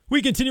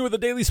We continue with the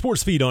Daily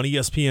Sports Feed on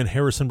ESPN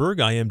Harrisonburg.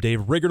 I am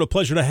Dave Rigger. A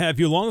pleasure to have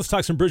you along. Let's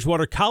talk some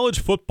Bridgewater College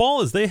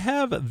football as they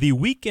have the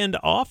weekend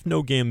off.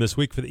 No game this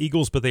week for the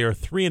Eagles, but they are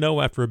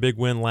 3-0 after a big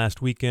win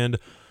last weekend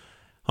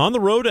on the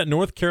road at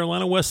North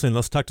Carolina Wesleyan.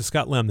 Let's talk to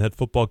Scott Lem, the head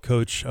football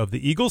coach of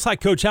the Eagles. Hi,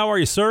 Coach. How are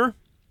you, sir?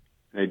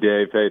 Hey,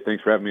 Dave. Hey,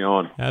 thanks for having me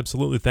on.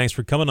 Absolutely. Thanks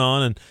for coming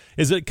on. And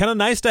is it kind of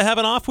nice to have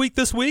an off week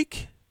this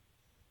week?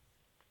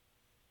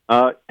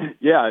 Yeah,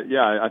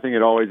 I think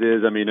it always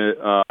is. I mean,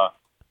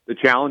 the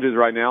challenge is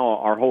right now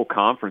our whole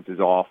conference is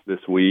off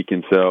this week,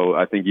 and so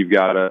I think you've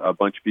got a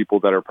bunch of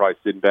people that are probably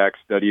sitting back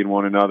studying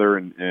one another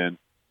and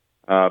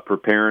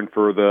preparing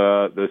for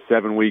the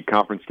 7-week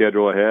conference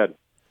schedule ahead.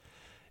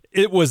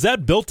 Was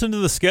that built into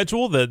the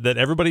schedule that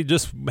everybody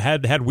just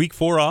had week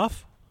 4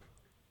 off?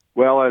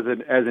 Well, as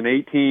an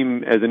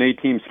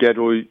 8-team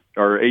schedule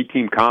or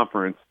 8-team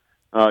conference,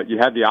 you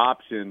had the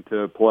option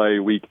to play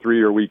week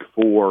 3 or week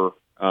 4,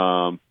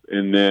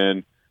 and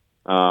then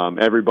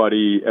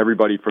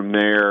everybody from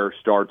there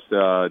starts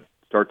the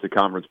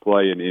conference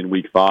play in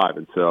week 5,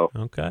 and so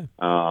okay.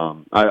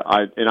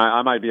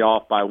 I might be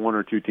off by 1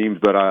 or 2 teams,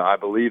 but I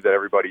believe that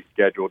everybody's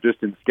scheduled.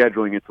 Just in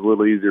scheduling, it's a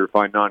little easier to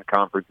find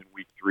non-conference in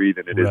week 3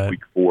 than it is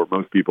week 4.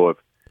 Most people have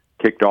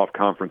kicked off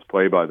conference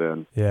play by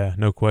then. Yeah,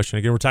 no question.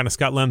 Again, we're talking to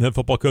Scott Lem, the head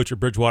football coach at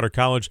Bridgewater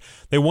College.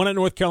 They won at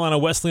North Carolina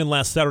Wesleyan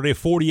last Saturday,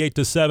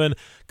 48-7.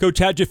 Coach,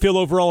 how'd you feel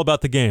overall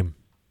about the game?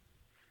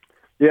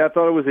 Yeah, I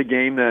thought it was a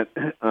game that,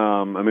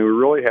 we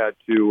really had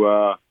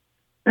to,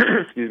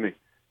 excuse me,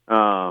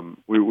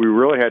 we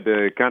really had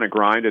to kind of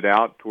grind it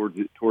out towards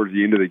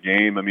the end of the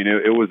game. I mean,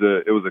 it was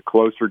a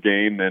closer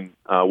game than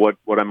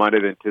what I might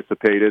have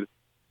anticipated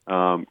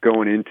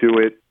going into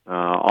it.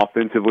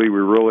 Offensively, we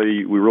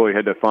really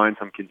had to find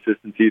some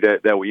consistency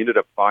that we ended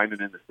up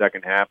finding in the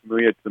second half. I mean,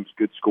 we had some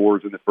good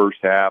scores in the first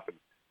half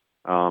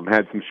and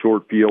had some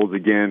short fields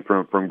again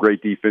from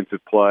great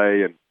defensive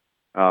play and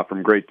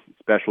from great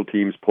special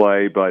teams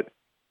play. But,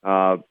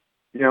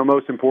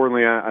 most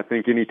importantly, I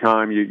think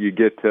anytime you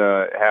get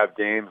to have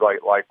games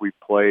like we've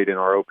played in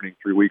our opening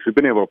 3 weeks, we've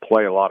been able to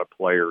play a lot of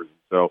players.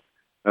 So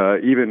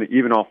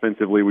even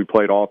offensively, we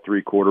played all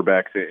 3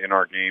 quarterbacks in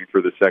our game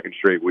for the second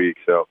straight week.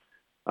 So,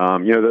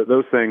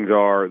 those things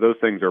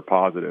are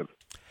positive.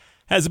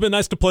 Has it been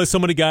nice to play so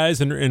many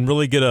guys and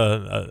really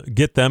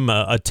get them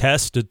a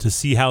test to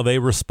see how they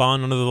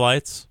respond under the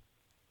lights?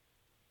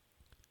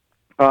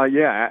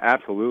 Yeah,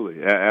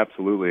 absolutely,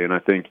 absolutely. And I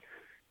think,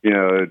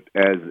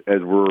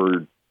 as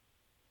we're,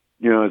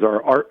 as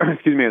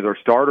our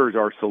starters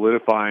are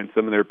solidifying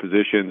some of their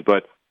positions,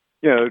 but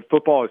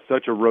football is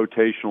such a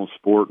rotational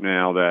sport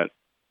now that,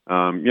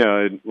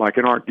 like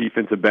in our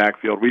defensive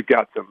backfield, we've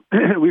got some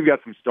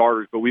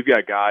starters, but we've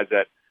got guys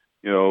that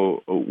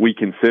we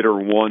consider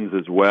ones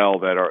as well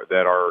that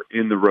are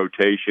in the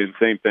rotation.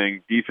 Same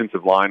thing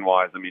defensive line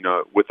wise. I mean,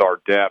 with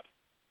our depth.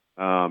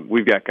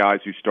 We've got guys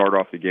who start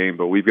off the game,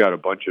 but we've got a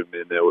bunch of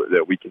men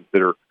that we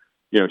consider,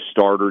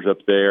 starters up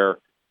there.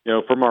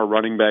 From our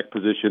running back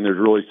position, there's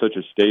really such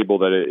a stable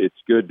that it's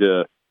good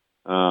to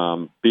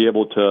be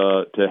able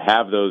to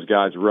have those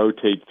guys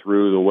rotate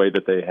through the way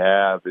that they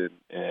have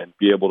and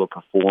be able to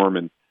perform.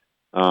 And,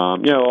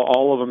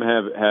 all of them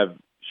have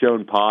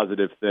shown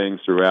positive things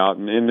throughout.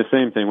 And the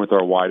same thing with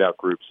our wideout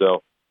group.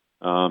 So,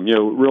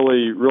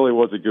 really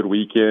was a good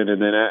weekend.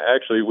 And then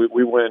actually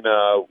we went,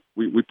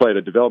 we played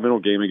a developmental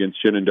game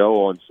against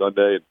Shenandoah on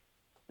Sunday.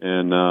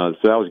 And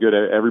so that was good.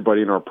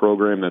 Everybody in our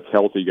program that's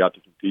healthy got to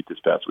compete this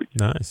past week.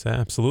 Nice,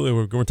 absolutely.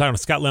 We're talking to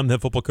Scott Lem, the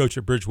head football coach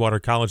at Bridgewater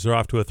College. They're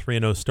off to a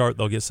 3-0 start.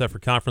 They'll get set for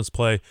conference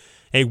play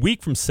a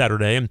week from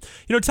Saturday. And,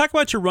 talk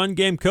about your run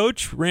game,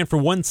 Coach. Ran for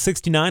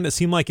 169. It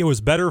seemed like it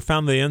was better.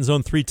 Found the end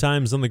zone 3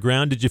 times on the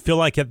ground. Did you feel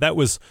like that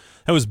was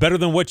better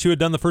than what you had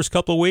done the first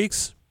couple of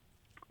weeks?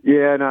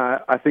 Yeah, and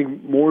I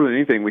think more than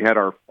anything, we had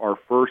our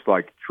first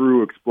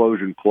true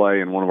explosion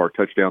play in one of our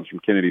touchdowns from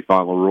Kennedy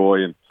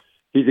Fauntleroy, and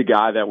he's a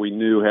guy that we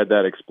knew had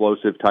that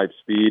explosive type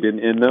speed,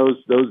 and those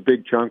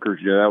big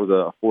chunkers, that was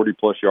a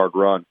 40-plus yard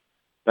run.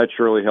 That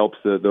surely helps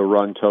the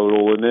run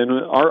total. And then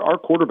our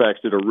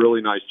quarterbacks did a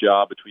really nice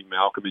job between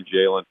Malcolm and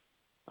Jalen,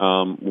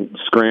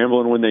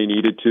 scrambling when they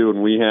needed to,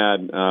 and we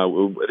had I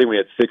think we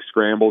had 6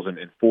 scrambles, and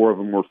 4 of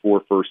them were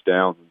 4 first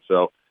downs, and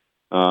so.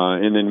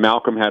 And then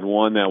Malcolm had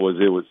one that was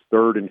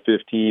 3rd and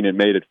 15 and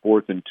made it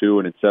 4th and 2,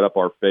 and it set up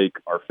our fake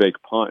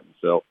punt.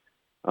 So,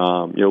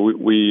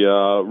 we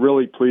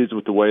really pleased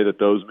with the way that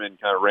those men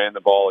kind of ran the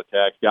ball,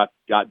 attacked,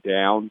 got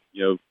down,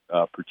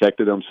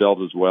 protected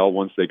themselves as well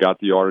once they got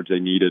the yardage they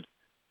needed.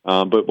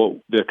 But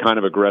the kind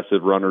of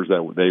aggressive runners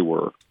that they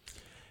were.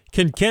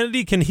 Can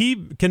Kennedy, can he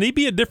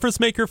be a difference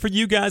maker for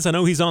you guys? I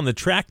know he's on the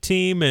track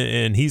team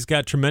and he's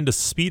got tremendous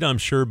speed, I'm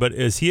sure, but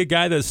is he a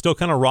guy that's still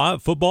kind of raw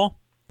at football?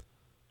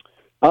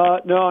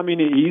 No, I mean,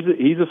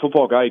 he's a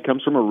football guy. He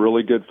comes from a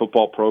really good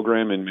football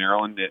program in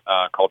Maryland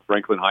called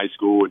Franklin High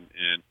School,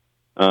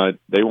 and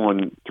they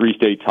won 3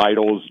 state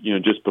titles,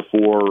 just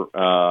before,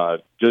 or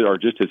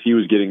just as he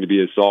was getting to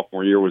be his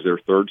sophomore year was their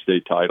 3rd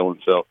state title.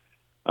 And so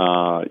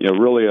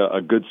really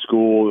a good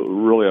school,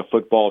 really a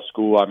football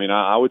school. I mean,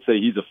 I would say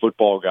he's a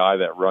football guy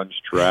that runs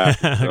track.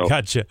 So,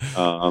 Gotcha.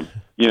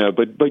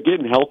 But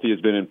getting healthy has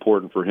been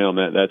important for him.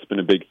 That's been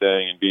a big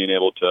thing, and being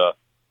able to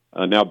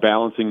now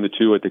balancing the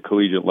two at the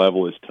collegiate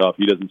level is tough.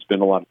 He doesn't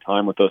spend a lot of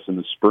time with us in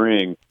the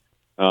spring,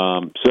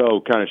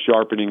 so kind of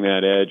sharpening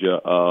that edge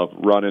of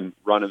running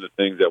the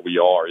things that we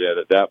are.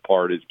 Yeah, that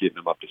part is getting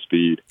him up to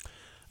speed.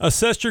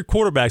 Assess your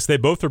quarterbacks. They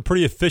both are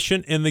pretty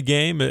efficient in the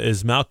game,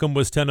 as Malcolm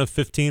was 10 of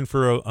 15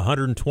 for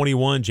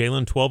 121,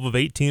 Jalen 12 of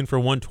 18 for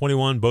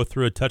 121, both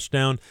threw a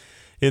touchdown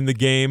in the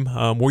game.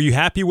 Were you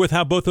happy with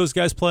how both those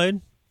guys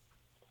played?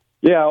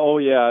 Yeah,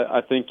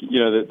 I think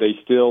that they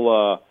still.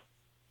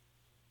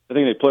 I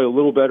think they played a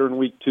little better in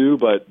week 2,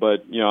 but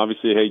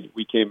obviously, hey,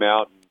 we came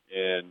out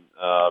and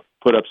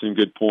put up some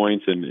good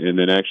points, and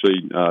then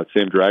actually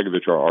Sam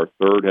Dragovich, our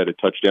third, had a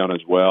touchdown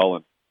as well,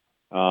 and.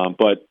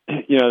 But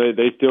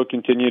they still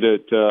continue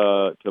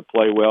to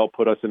play well,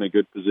 put us in a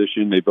good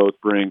position. They both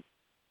bring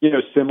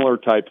similar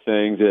type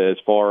things as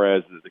far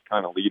as the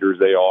kind of leaders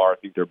they are. I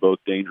think they're both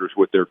dangerous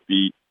with their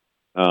feet.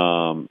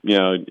 And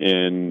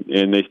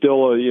they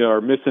still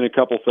are missing a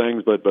couple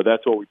things, but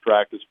that's what we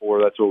practice for.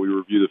 That's what we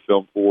review the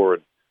film for.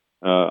 And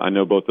I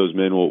know both those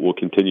men will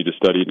continue to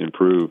study and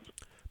improve.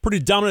 Pretty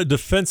dominant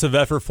defensive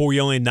effort for you.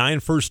 Only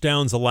 9 first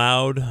downs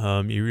allowed.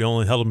 You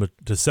only held them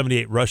to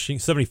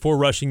 74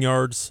 rushing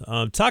yards.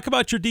 Talk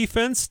about your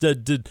defense.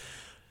 Did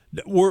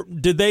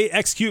they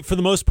execute for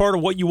the most part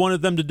of what you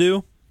wanted them to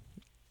do?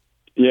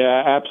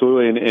 Yeah,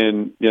 absolutely.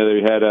 And they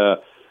had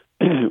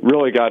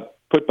really got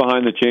put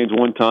behind the chains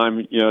one time.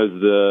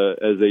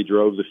 As they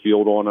drove the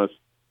field on us.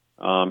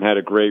 Had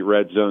a great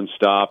red zone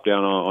stop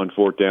down on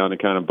 4th down to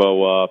kind of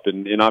bow up,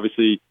 and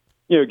obviously.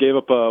 Gave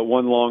up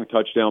one long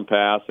touchdown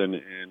pass,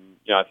 and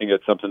I think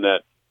that's something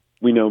that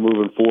we know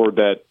moving forward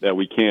that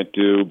we can't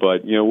do.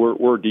 But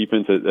we're a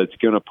defense that's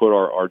going to put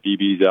our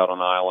DBs out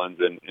on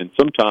islands, and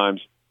sometimes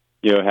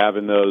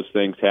having those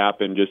things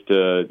happen just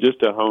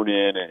to hone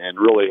in and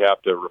really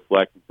have to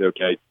reflect and say,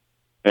 okay,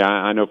 hey,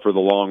 I know for the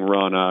long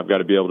run I've got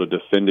to be able to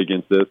defend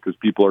against this because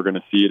people are going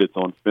to see it. It's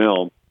on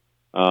film.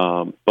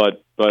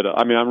 But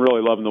I mean, I'm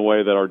really loving the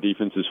way that our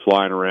defense is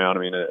flying around. I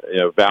mean,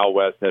 Val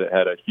West had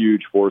a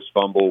huge forced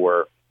fumble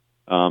where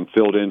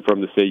filled in from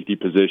the safety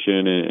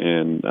position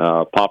and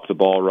popped the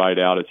ball right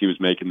out as he was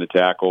making the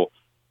tackle.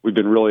 We've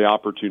been really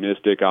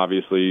opportunistic,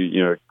 obviously,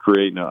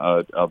 creating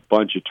a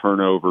bunch of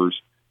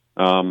turnovers.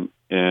 And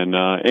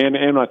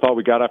I thought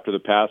we got after the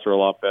passer a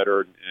lot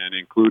better, and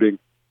including.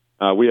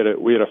 We had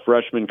a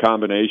freshman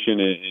combination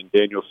in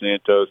Daniel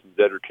Santos and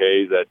Zedric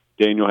Hayes that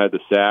Daniel had the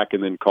sack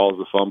and then caused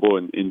the fumble,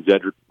 and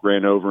Zedric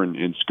ran over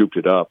and scooped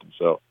it up. And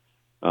so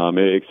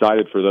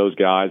excited for those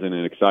guys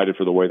and excited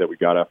for the way that we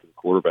got after the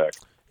quarterback.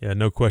 Yeah,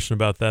 no question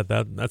about that.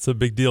 That's a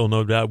big deal,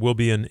 no doubt. We'll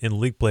be in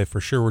league play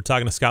for sure. We're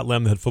talking to Scott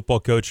Lem, the head football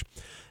coach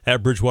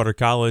at Bridgewater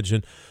College.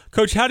 And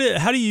Coach, how do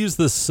you use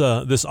this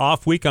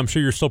off week? I'm sure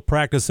you're still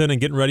practicing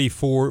and getting ready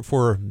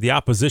for the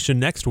opposition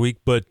next week.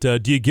 But do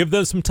you give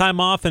them some time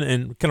off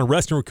and kind of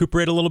rest and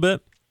recuperate a little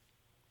bit?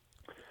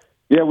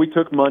 Yeah, we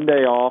took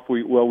Monday off.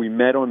 We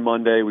met on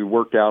Monday. We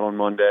worked out on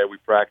Monday. We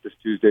practiced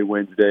Tuesday,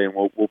 Wednesday, and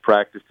we'll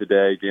practice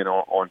today again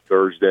on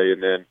Thursday,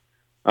 and then.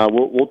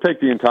 We'll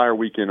take the entire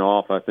weekend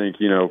off. I think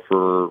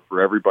for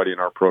everybody in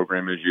our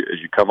program as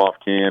you come off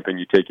camp and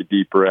you take a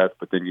deep breath,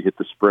 but then you hit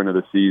the sprint of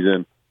the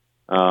season,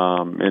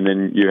 and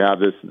then you have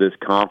this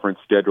conference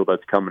schedule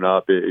that's coming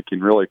up. It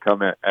can really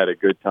come at a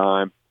good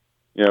time.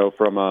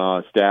 From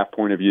a staff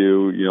point of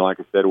view, like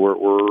I said,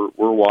 we're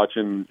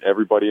watching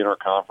everybody in our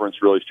conference,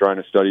 really trying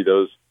to study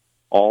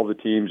all the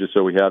teams, just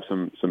so we have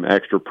some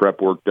extra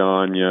prep work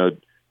done.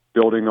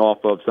 Building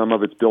off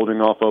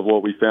of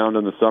what we found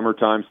in the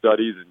summertime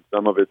studies, and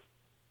some of it's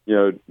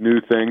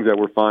new things that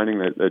we're finding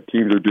that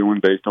teams are doing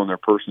based on their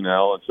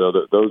personnel, and so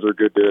those are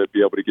good to be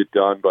able to get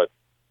done. But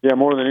yeah,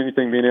 more than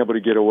anything, being able to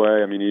get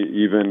away. I mean,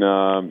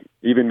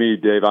 even me,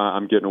 Dave,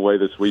 I'm getting away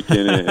this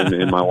weekend,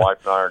 and my wife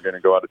and I are going to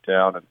go out of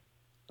town,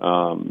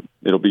 and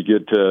it'll be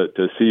good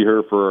to see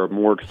her for a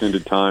more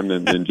extended time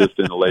than just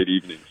in the late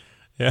evenings.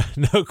 Yeah,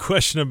 no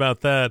question about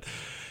that.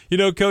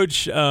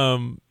 Coach.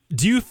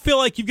 Do you feel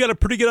like you've got a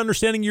pretty good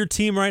understanding of your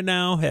team right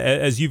now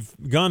as you've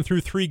gone through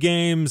 3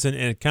 games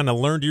and kind of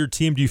learned your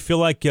team? Do you feel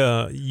like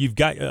you've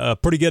got a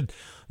pretty good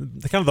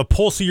kind of the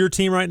pulse of your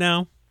team right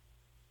now?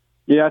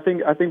 Yeah, I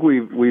think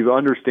we've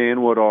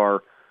understand what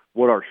our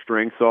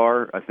strengths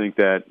are. I think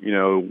that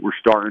we're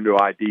starting to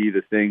ID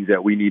the things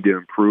that we need to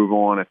improve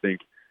on. I think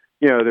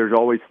there's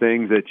always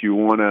things that you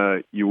want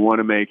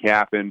to make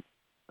happen.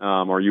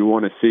 Or you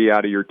want to see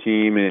out of your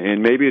team,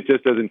 and maybe it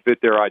just doesn't fit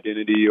their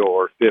identity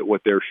or fit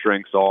what their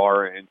strengths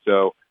are. And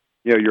so,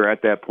 you're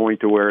at that point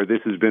to where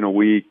this has been a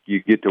week.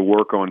 You get to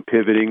work on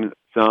pivoting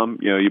some.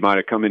 You might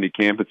have come into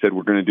camp and said,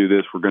 we're going to do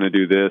this, we're going to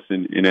do this.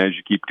 And as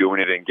you keep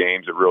doing it in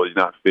games, it really is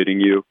not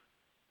fitting you.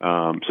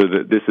 So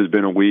this has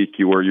been a week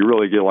where you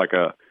really get like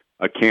a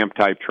camp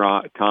type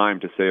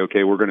time to say,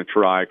 okay, we're going to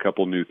try a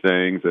couple new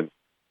things. And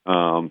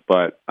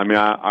But I mean,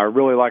 I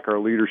really like our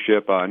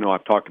leadership. I know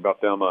I've talked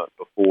about them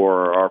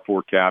before, our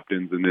 4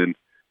 captains, and then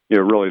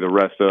really the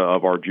rest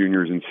of our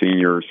juniors and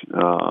seniors,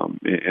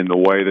 and the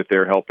way that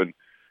they're helping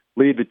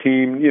lead the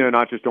team.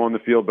 Not just on the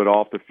field but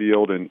off the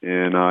field.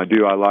 And I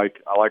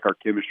like our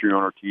chemistry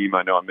on our team.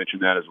 I know I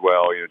mentioned that as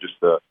well. Just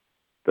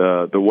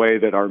the way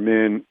that our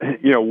men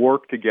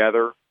work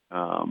together,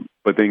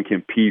 but then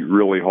compete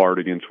really hard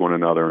against one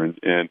another.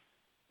 And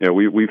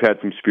we've had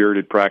some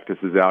spirited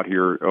practices out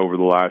here over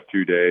the last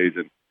 2 days,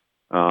 and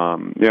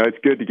it's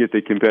good to get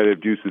the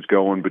competitive juices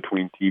going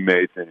between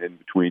teammates and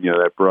between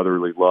that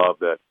brotherly love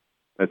that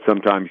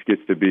sometimes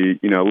gets to be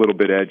a little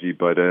bit edgy,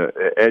 but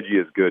edgy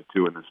is good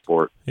too in the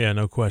sport. Yeah,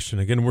 no question.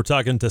 Again, we're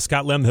talking to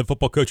Scott Lem, the head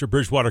football coach at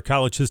Bridgewater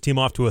College. His team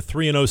off to a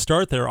 3-0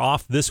 start. They're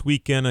off this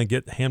weekend and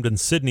get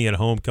Hampden-Sydney at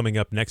home coming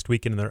up next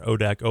weekend in their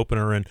ODAC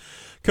opener. And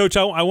Coach,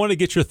 I want to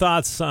get your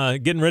thoughts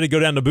getting ready to go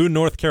down to Boone,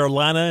 North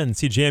Carolina and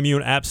see JMU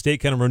and App State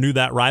kind of renew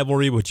that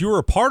rivalry, but you were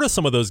a part of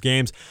some of those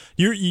games.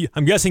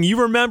 I'm guessing you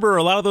remember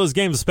a lot of those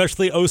games,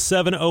 especially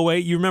 07,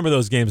 08. You remember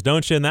those games,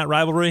 don't you, in that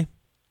rivalry?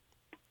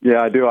 Yeah,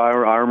 I do.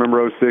 I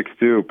remember 06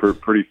 too,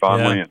 pretty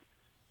fondly. Yeah.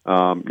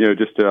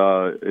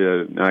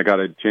 And, I got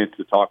a chance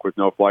to talk with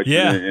Noah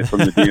Fleischman from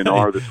the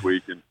DNR this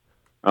week, and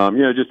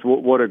just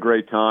what a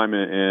great time.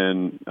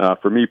 And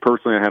for me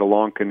personally, I had a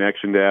long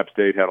connection to App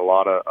State. Had a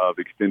lot of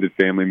extended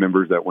family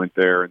members that went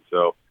there, and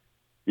so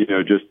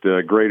just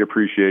a great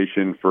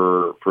appreciation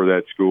for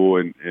that school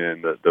and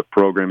the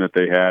program that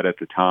they had at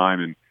the time.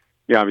 And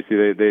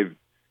obviously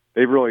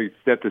they've really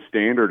set the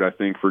standard, I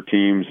think, for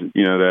teams,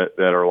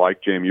 that are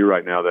like JMU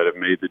right now that have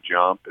made the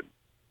jump, and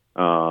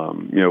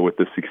with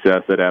the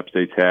success that App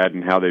State's had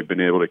and how they've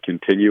been able to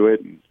continue it.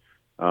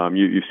 And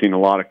you've seen a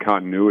lot of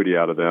continuity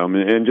out of them,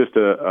 and just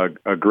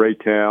a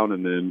great town.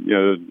 And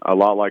then a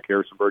lot like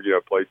Harrisonburg,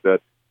 a place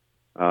that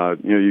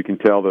you can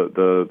tell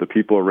the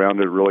people around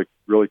it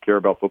really care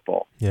about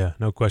football. Yeah,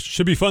 no question.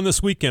 Should be fun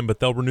this weekend, but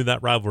they'll renew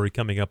that rivalry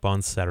coming up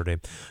on Saturday.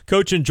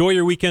 Coach, enjoy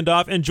your weekend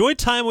off. Enjoy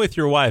time with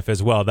your wife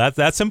as well.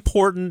 That's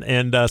important.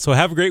 And so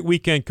have a great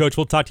weekend, Coach.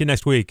 We'll talk to you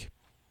next week.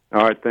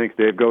 All right, thanks,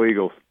 Dave. Go Eagles.